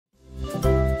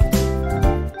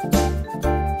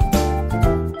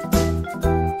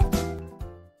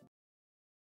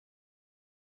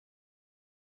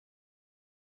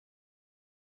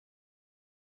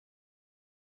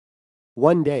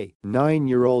One day,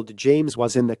 9-year-old James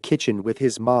was in the kitchen with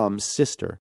his mom's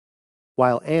sister.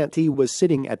 While Auntie was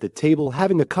sitting at the table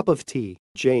having a cup of tea,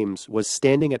 James was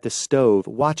standing at the stove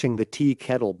watching the tea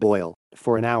kettle boil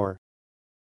for an hour.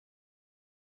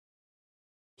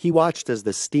 He watched as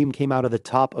the steam came out of the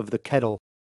top of the kettle,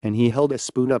 and he held a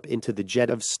spoon up into the jet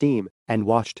of steam and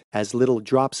watched as little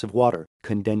drops of water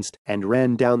condensed and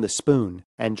ran down the spoon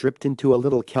and dripped into a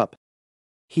little cup.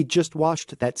 He just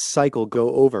watched that cycle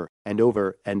go over and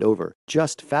over and over,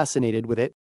 just fascinated with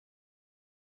it.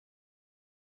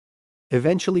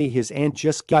 Eventually his aunt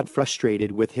just got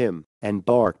frustrated with him and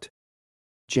barked,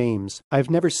 "James, I've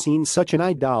never seen such an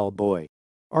idle boy.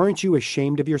 Aren't you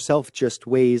ashamed of yourself just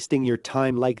wasting your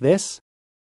time like this?"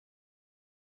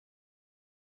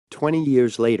 20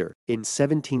 years later, in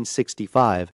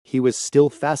 1765, he was still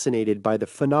fascinated by the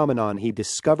phenomenon he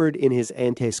discovered in his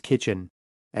auntie's kitchen,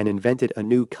 and invented a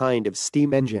new kind of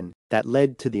steam engine that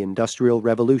led to the Industrial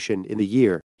Revolution in the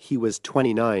year he was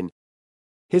 29.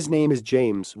 His name is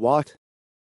James Watt.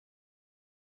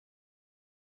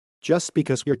 Just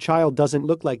because your child doesn't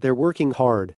look like they're working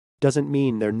hard, doesn't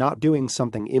mean they're not doing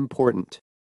something important.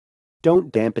 Don't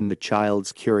dampen the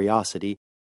child's curiosity.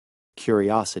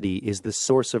 Curiosity is the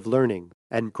source of learning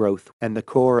and growth and the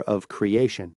core of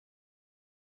creation.